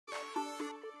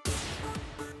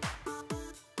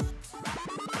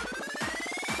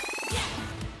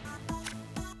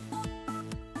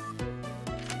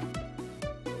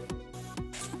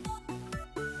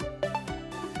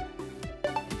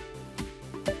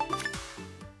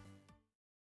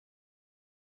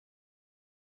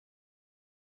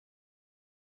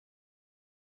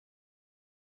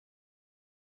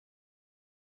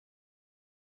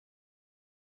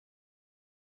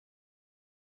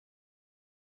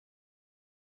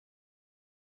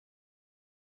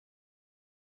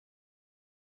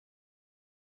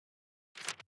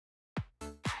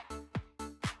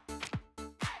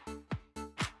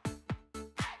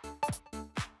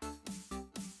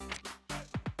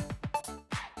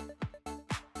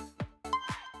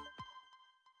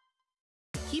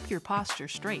keep your posture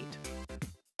straight.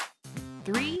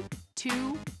 3,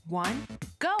 2, 1,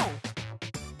 go!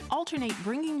 Alternate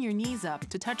bringing your knees up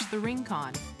to touch the ring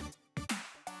con.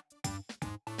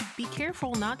 Be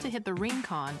careful not to hit the ring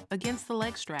con against the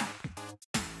leg strap.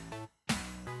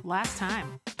 Last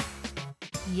time.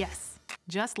 Yes,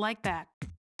 just like that.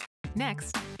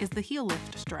 Next is the heel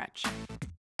lift stretch.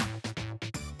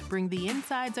 Bring the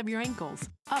insides of your ankles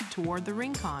up toward the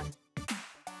ring con.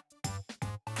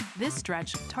 This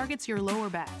stretch targets your lower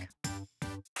back.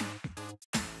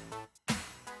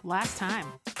 Last time.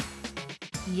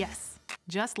 Yes,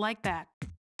 just like that.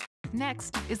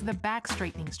 Next is the back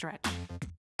straightening stretch.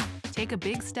 Take a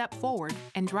big step forward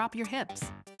and drop your hips.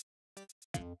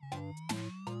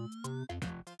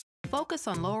 Focus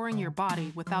on lowering your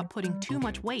body without putting too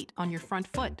much weight on your front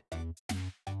foot.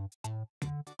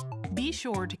 Be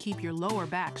sure to keep your lower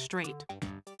back straight.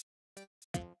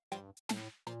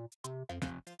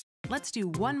 Let's do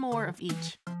one more of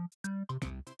each.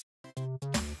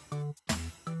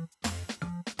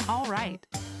 All right,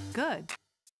 good.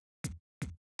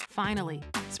 Finally,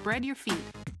 spread your feet.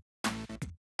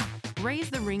 Raise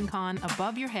the ring con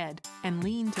above your head and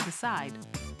lean to the side.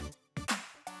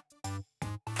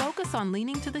 Focus on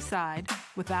leaning to the side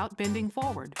without bending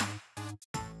forward.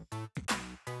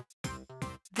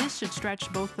 This should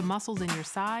stretch both the muscles in your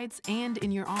sides and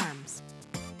in your arms.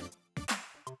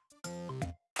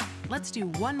 Let's do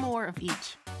one more of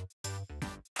each.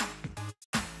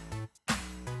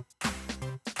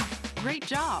 Great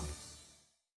job!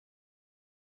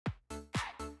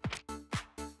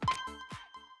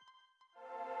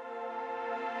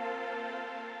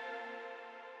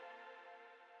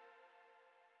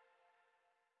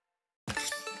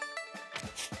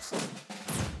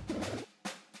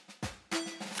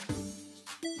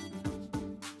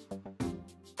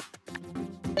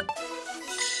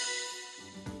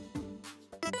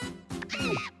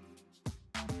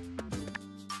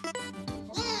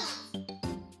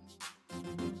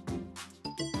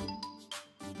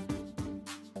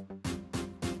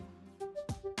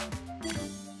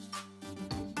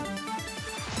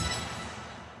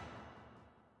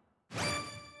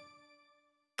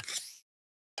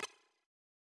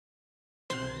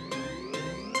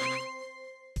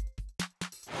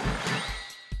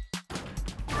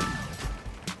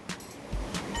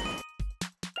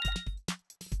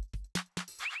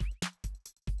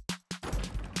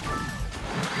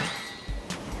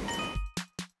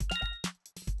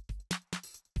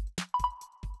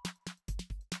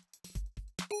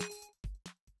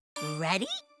 Ready?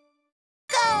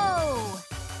 Go!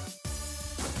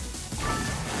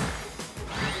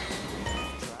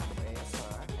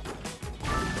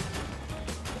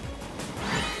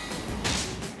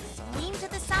 Lean to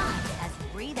the side as you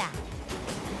breathe out.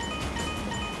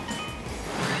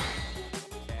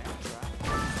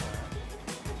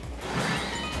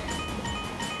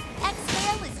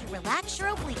 Exhale as you relax your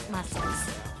oblique muscles.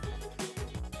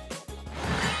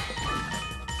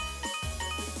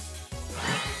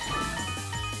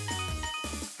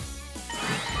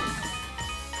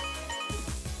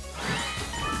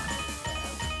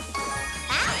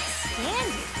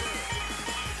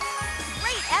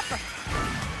 Great effort!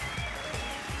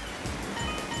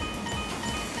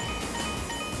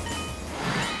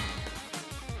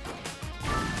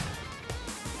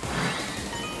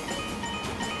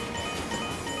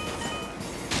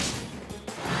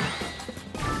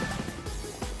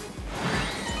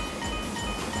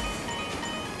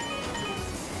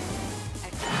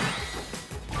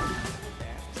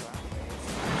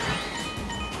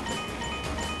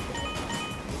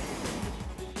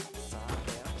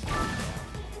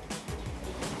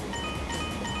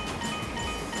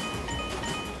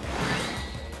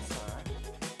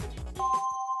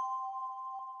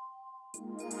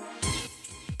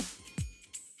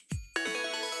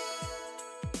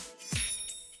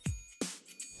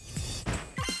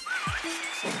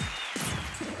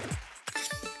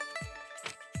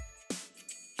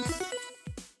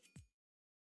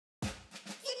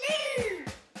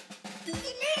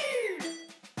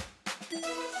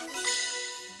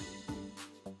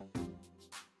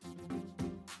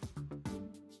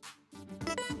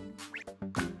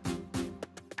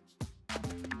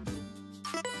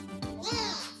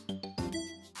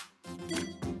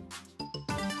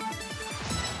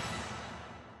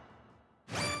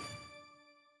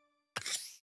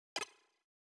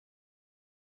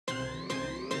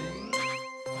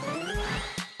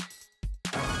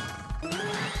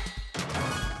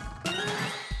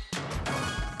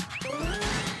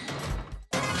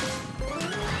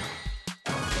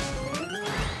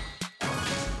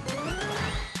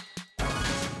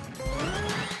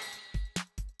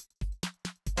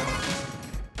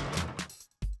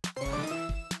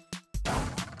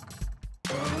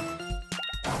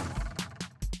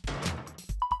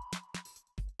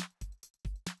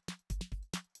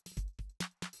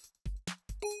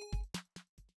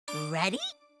 Ready?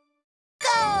 Go!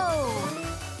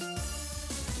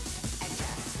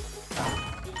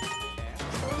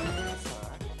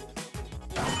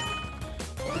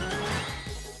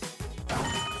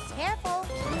 Careful,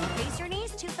 don't raise your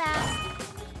knees too fast.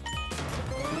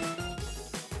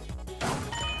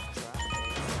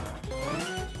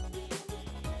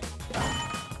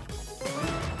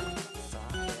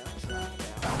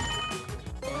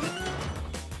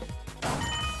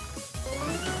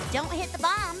 Don't hit the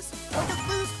bombs or you'll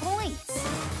lose points.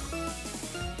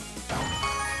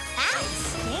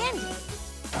 Outstanding!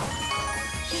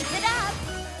 Keep it up.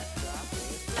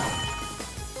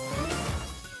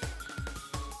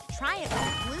 Try it with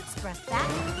a glutes thrust back.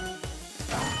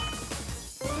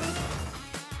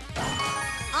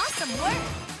 Awesome work.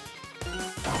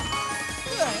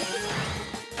 Good.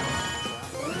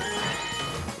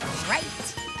 Great.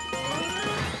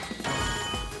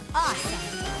 Awesome.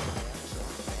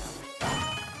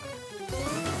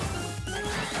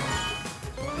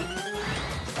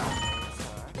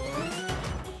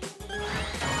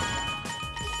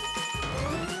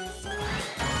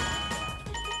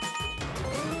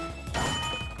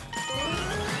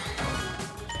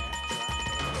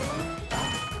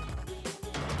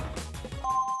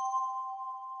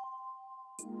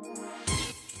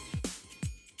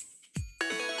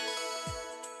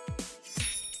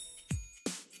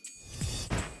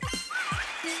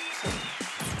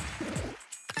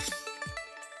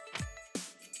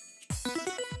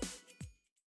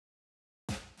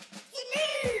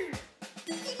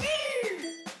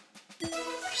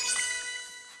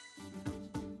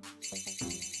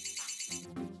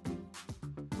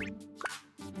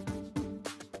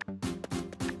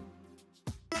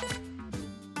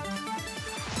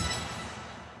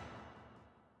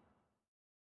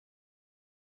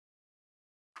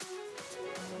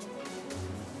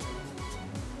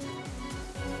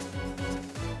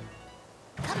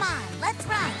 Come on, let's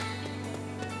run.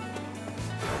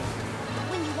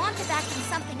 When you want to vacuum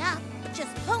something up,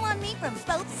 just pull on me from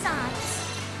both sides.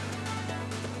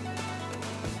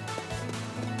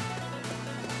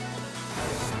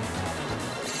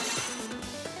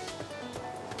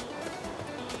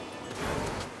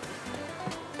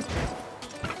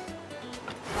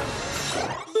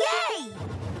 Yay!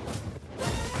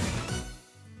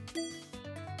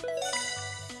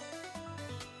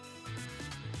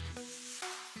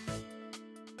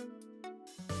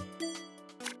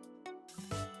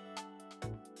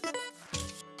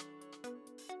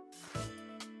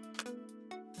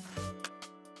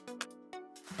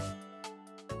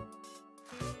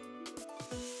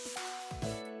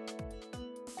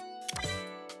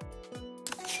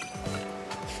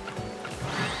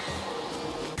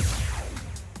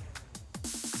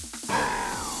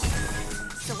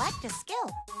 Select a skill.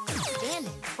 Stand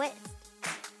and twist.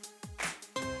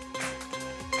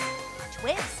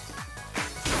 Twist.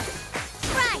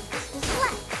 Right,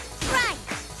 left, right,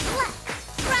 left,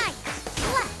 right,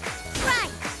 left,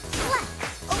 right, left.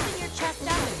 Open your chest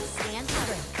up and stand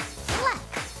straight. Left,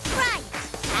 right,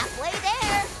 halfway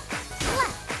there.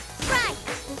 Left, right,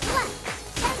 left.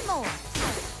 10 more.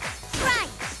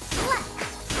 Right, left,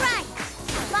 right.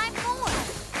 5 more.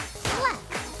 Left,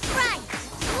 right,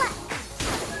 left.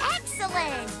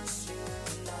 Excellent!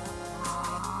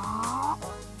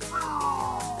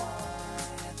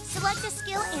 Select a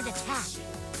skill and attack.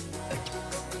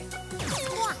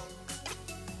 One.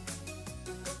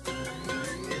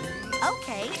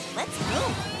 Okay, let's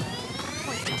move.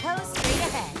 Point your toes straight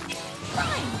ahead.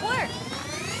 Fine work!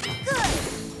 Good!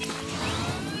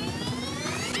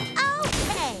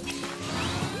 Okay!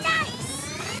 Nice!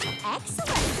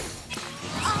 Excellent!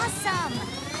 Awesome!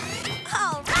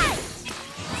 All right!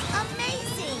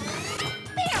 Amazing!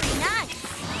 Very nice!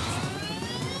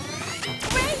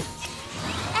 Great!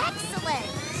 Excellent!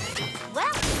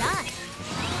 Well done!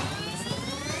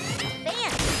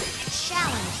 Bam!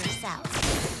 Challenge yourself.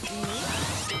 Neat,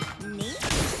 neat,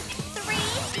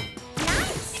 3,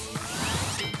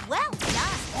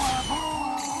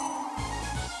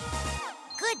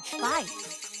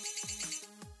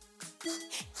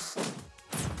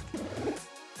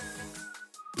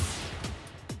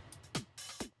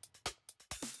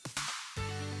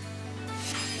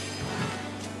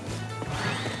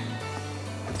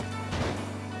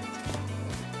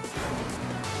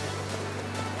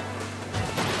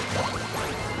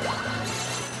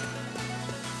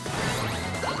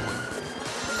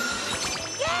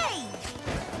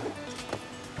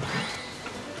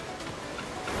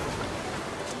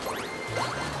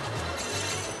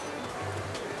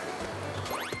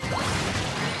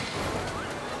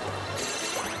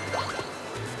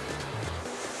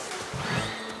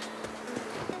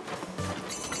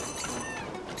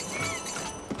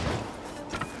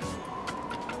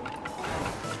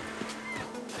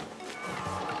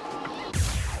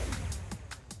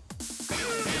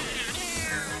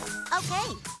 Okay,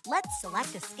 let's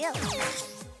select a skill.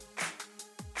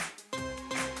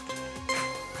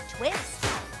 Twist.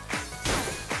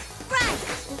 Right,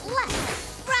 left,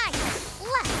 right,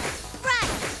 left,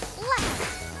 right, left,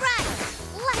 right,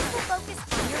 left. Will focus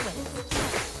on your waist.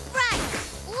 Right,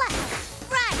 left,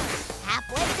 right.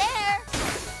 Halfway there.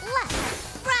 Left,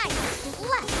 right,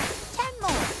 left. 10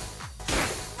 more.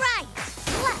 Right,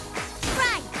 left,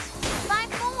 right. 5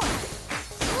 more.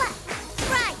 Left,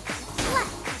 right,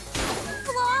 left.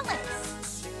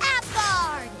 Flawless. Ab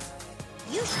guard.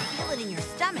 You should feel it in your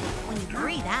stomach when you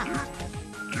breathe out.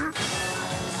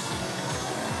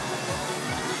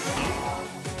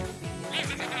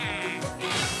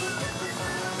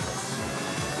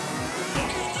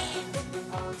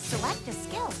 Select a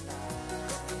skill.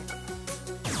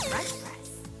 Front press.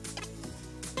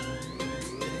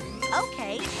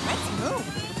 Okay, let's move.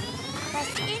 Press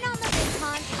in on the Rincon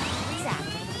and breathe out.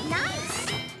 Nice!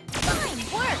 Fine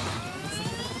work!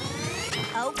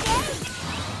 Okay!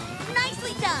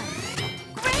 Nicely done!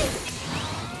 Great!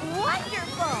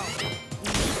 Wonderful!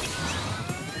 Neat!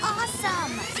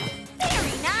 Awesome!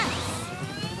 Very nice!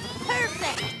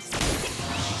 Perfect!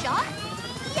 Sharp?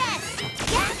 Yes!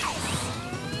 Yes!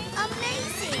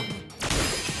 Amazing!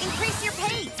 Increase your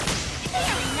pace!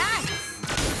 Very nice!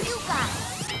 You got it!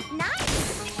 Nice!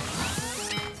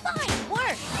 Fine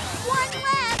work! 1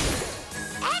 left!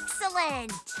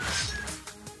 Excellent!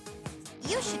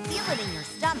 You should feel it in your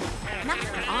stomach, not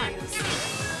your arms.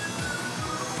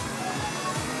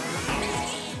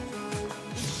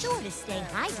 Be sure to stay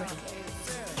hydrated.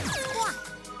 Squat.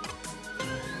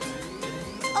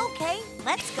 Okay,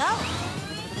 let's go.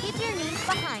 Keep your knees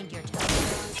behind your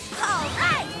toes. All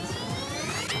right!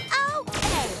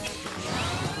 Okay.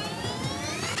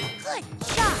 Good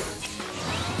job.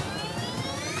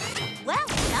 Well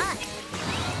done.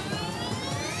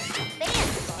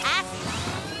 Fantastic.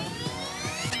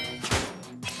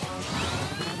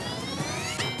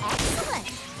 Excellent.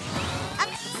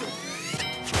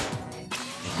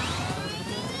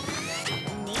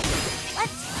 Neat.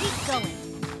 Let's keep going.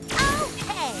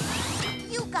 Okay.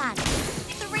 You got it.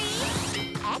 3.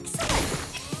 Excellent.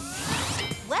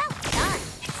 Well done.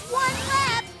 1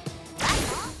 left. Right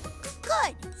on.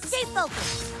 Good. Stay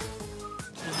focused.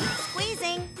 Keep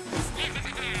squeezing.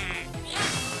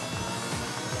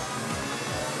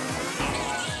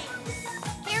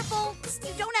 Careful.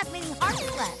 You don't have many hearts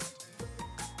left.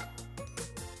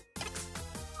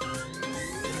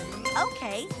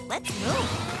 Okay, let's move.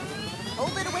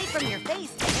 Hold it away from your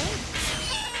face and aim.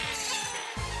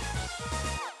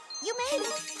 You made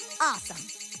it. Awesome.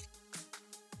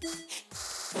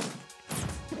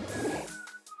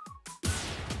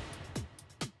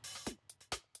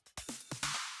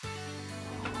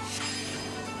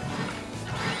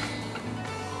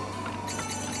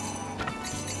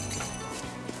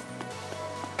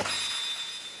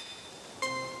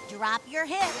 Drop your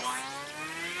hips.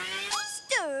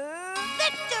 Stir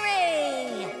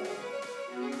victory!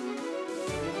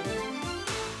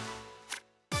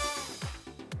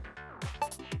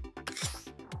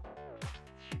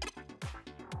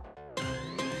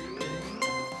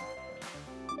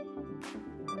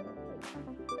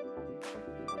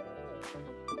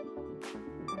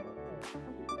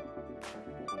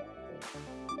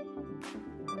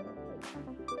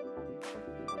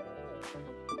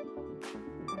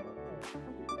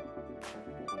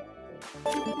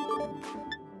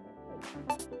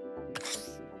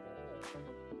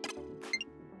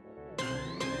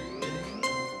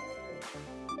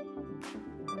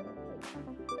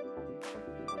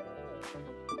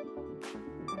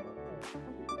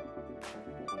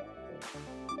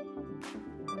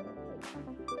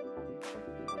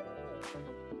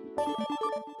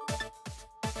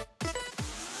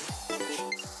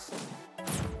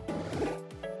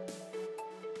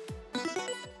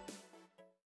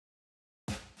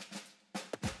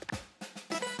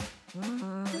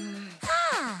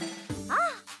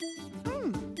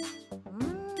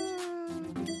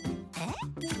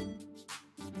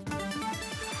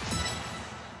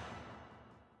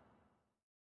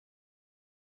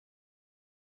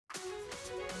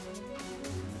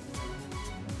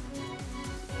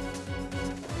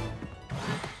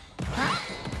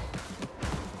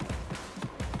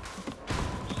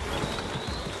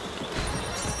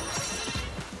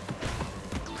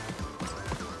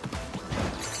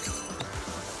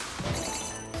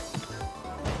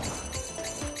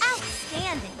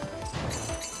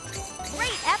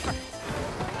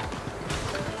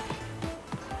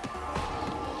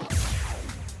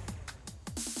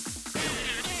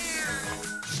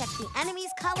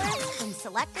 enemy's color and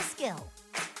select a skill.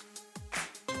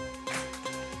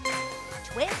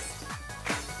 Twist.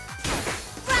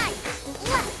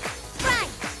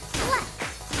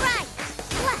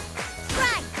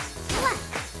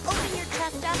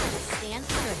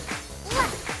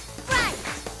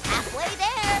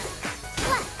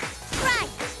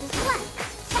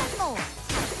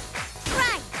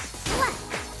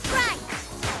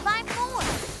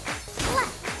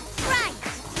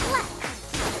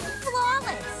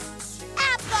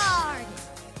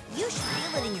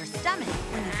 it in your stomach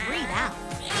when you breathe out.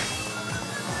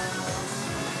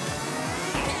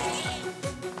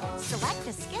 Select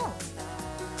a skill.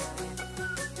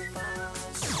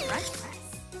 Front press.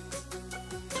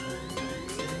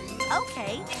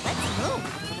 Okay, let's move.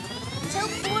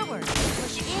 Tilt forward and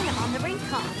push in on the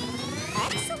Rincon.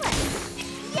 Excellent.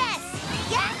 Yes,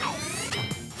 yes!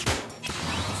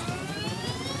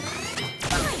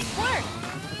 Fine work.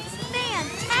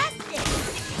 Fantastic.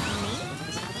 Neat.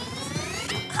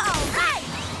 All right.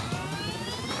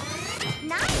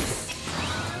 Nice.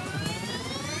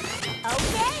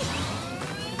 Okay.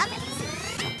 Amazing.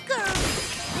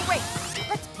 Great.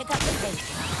 Let's pick up the pace.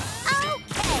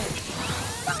 Okay.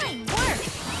 Fine work.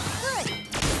 Good.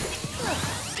 Good.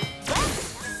 Well done.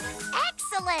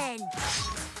 Excellent.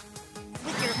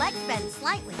 With your legs bent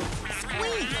slightly,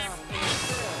 squeeze.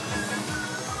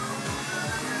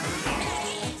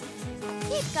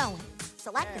 Keep going.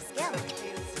 Select a skill.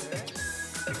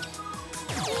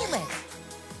 E-lift.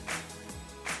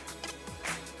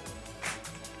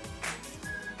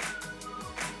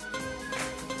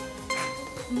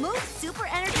 Move super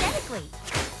energetically.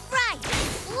 Right,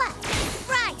 left,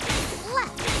 right,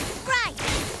 left, right,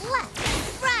 left,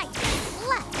 right,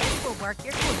 left. This will work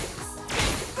your glutes.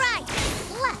 Right,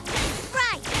 left,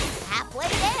 right. Halfway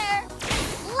there.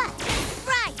 Left,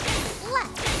 right,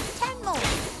 left. 10 more.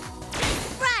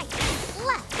 Right,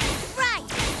 left, right.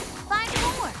 5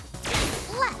 more.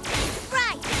 Left,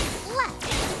 right, left.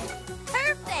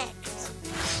 Perfect.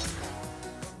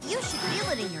 You should feel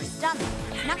it in your stomach,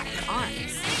 not your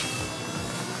arms.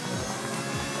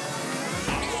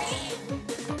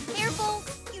 Careful,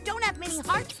 you don't have many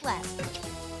hearts left.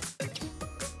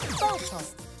 Bow pull.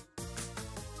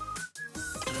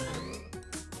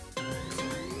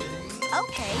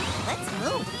 Okay, let's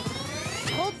move.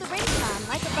 Hold the Rincon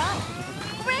like a bow.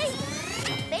 Great!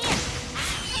 Bam!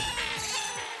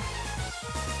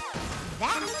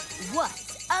 That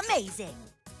was amazing!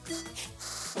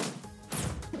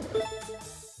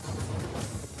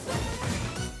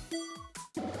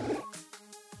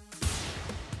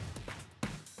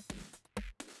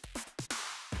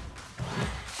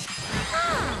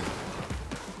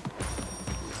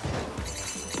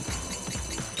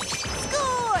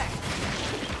 Score!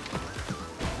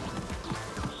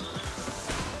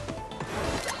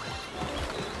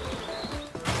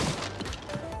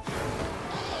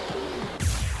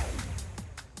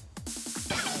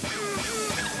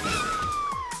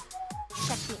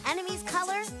 Check the enemy's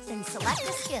color, then select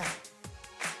a skill.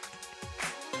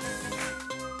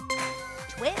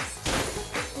 Twist.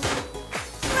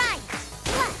 Right,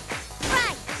 left,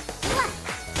 right, left,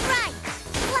 right,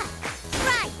 left,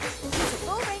 right. Use a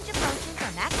full range of motion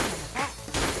for maximum effect.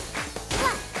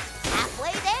 Left,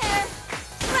 halfway there.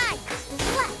 Right,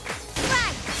 left,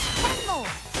 right. 10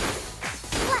 more.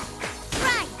 Left,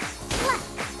 right, left.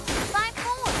 5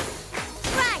 more.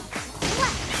 Right,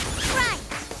 left, right.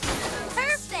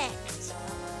 Perfect.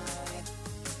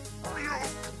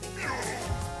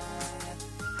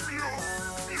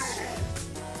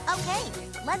 Okay,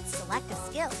 let's select a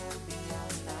skill.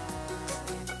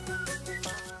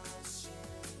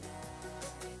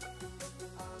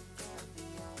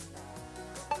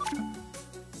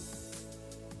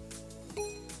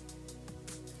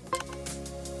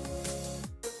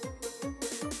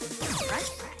 Front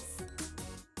press.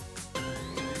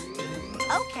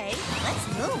 Okay, let's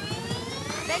move.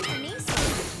 Bend your knees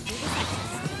slightly and do this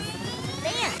exercise.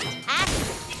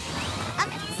 Fantastic.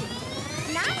 Amazing.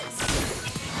 Nice.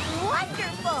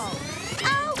 Wonderful.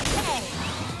 Okay.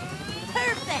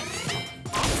 Perfect.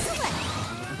 Excellent.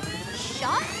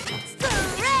 Sharp.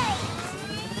 Great.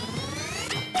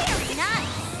 Very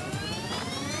nice.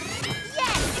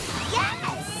 Yes.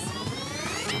 Yes.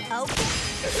 Okay.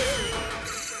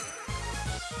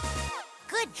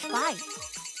 Good fight.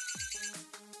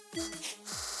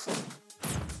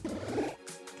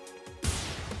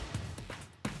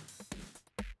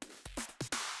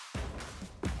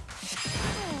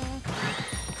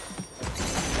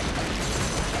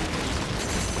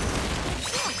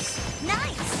 Yes,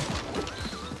 nice.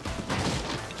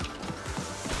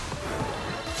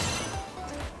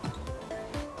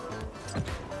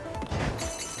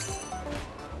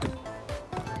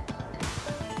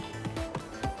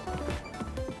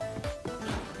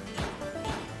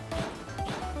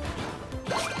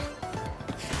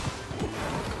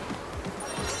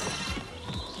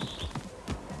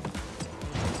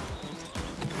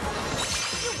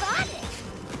 You got it.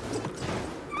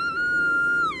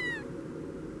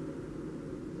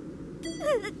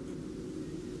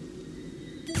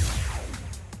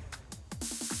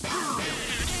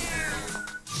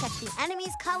 Check the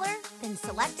enemy's color, then and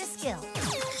select a skill.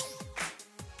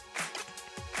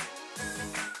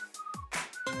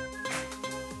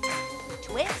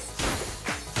 Twist.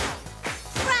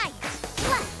 Right,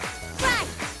 left, right,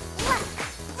 left,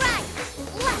 right,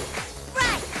 left,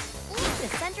 right. Keep the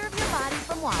center of your body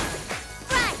from wobbling.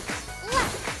 Right,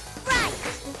 left, right.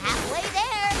 Halfway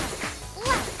there.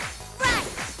 Left, right,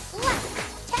 left.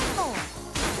 10 more.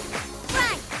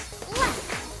 Right, left,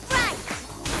 right.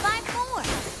 5 more.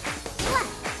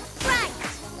 Left, right,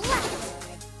 left.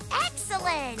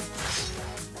 Excellent.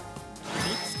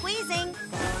 Keep squeezing.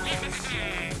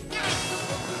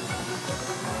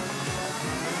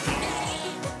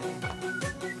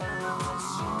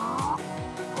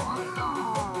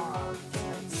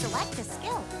 Select a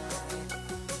skill.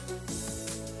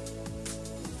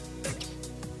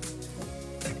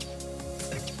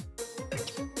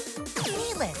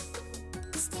 Knee lift.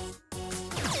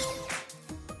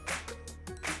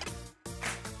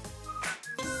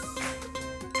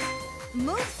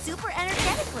 Move super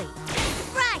energetically.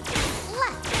 Right,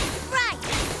 left, right,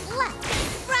 left,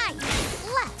 right,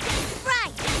 left,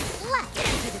 right, left. Get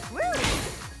into the groove.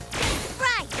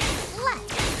 Right, left,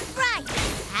 right.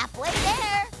 Halfway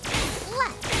there.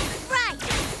 Left, right,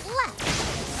 left.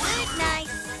 Good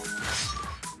night.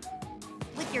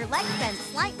 With your legs bent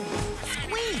slightly,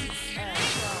 squeeze.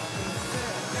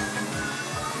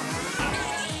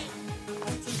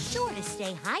 Be sure to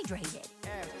stay hydrated.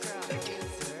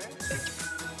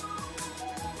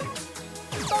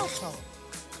 Vocal.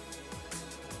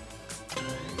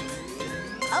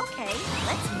 Okay,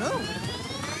 let's move.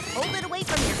 Hold it away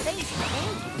from your face to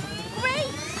aim.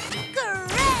 Great!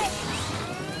 Great!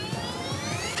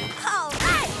 All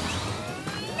right!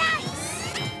 Nice!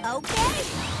 Okay!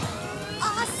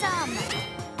 Awesome!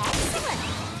 Excellent!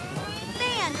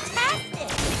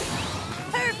 Fantastic!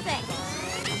 Perfect!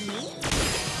 Neat!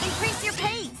 Increase your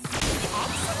pace!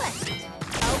 Excellent!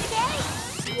 Okay!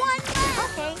 One left!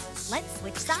 Okay, let's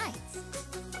switch sides.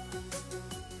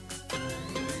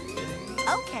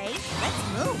 Okay, let's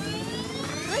move.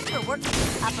 Good for working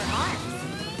with upper arms.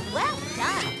 Well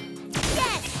done.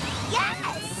 Yes,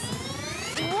 yes.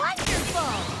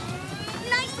 Wonderful.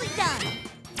 Nicely done.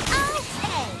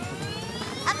 Okay.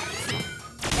 Amazing.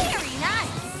 Very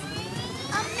nice.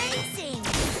 Amazing.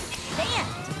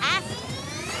 Fantastic.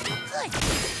 Good.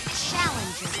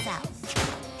 Challenge yourself.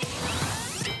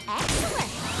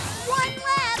 Excellent. One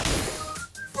left.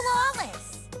 Flawless.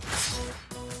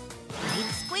 Keep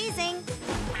squeezing.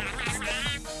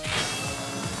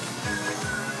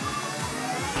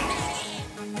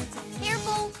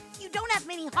 Careful, you don't have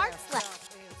many hearts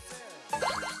left.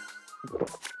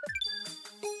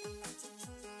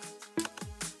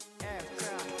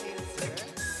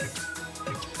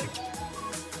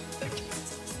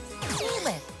 Knee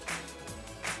lift.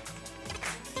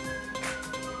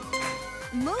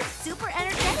 Move super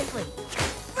energetically.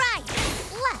 Right,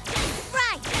 left,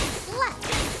 right, left,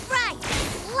 right,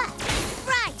 left,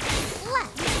 right,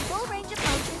 left. Use full range of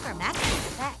motion for maximum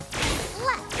effect.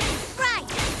 Left, right,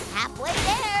 halfway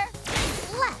there.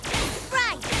 Left,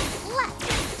 right, left.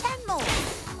 10 more.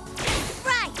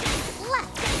 Right,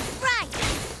 left, right.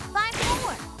 5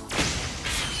 more.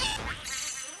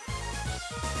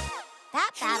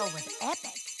 That battle was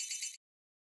epic.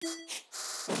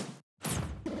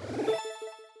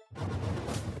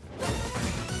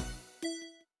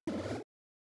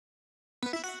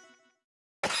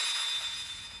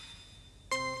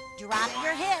 Drop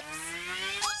your hips.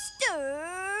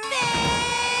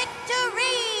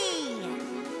 Victory!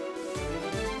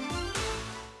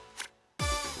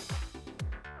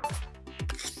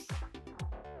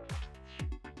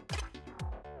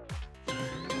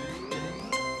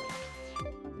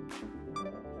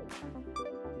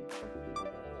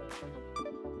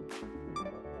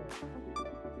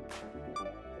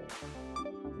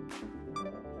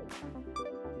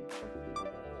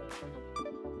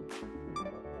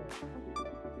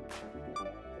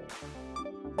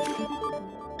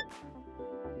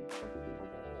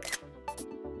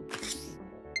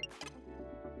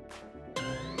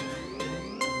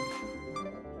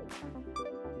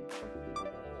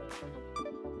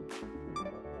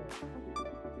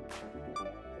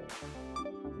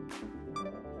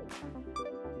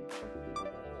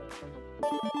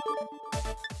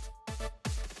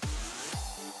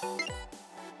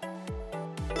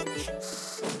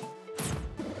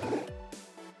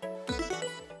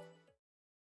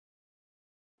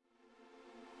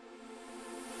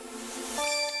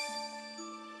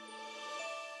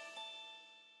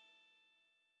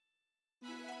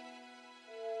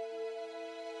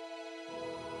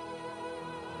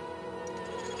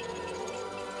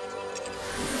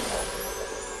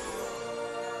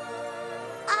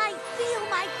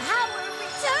 my power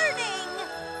returning!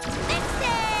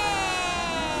 Mixing!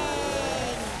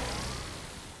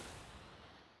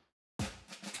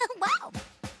 Wow!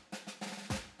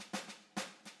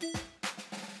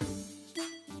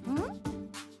 Hmm?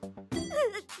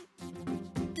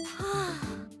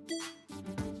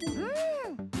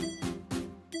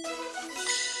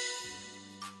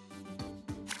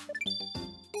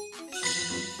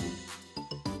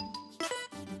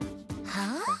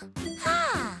 Huh?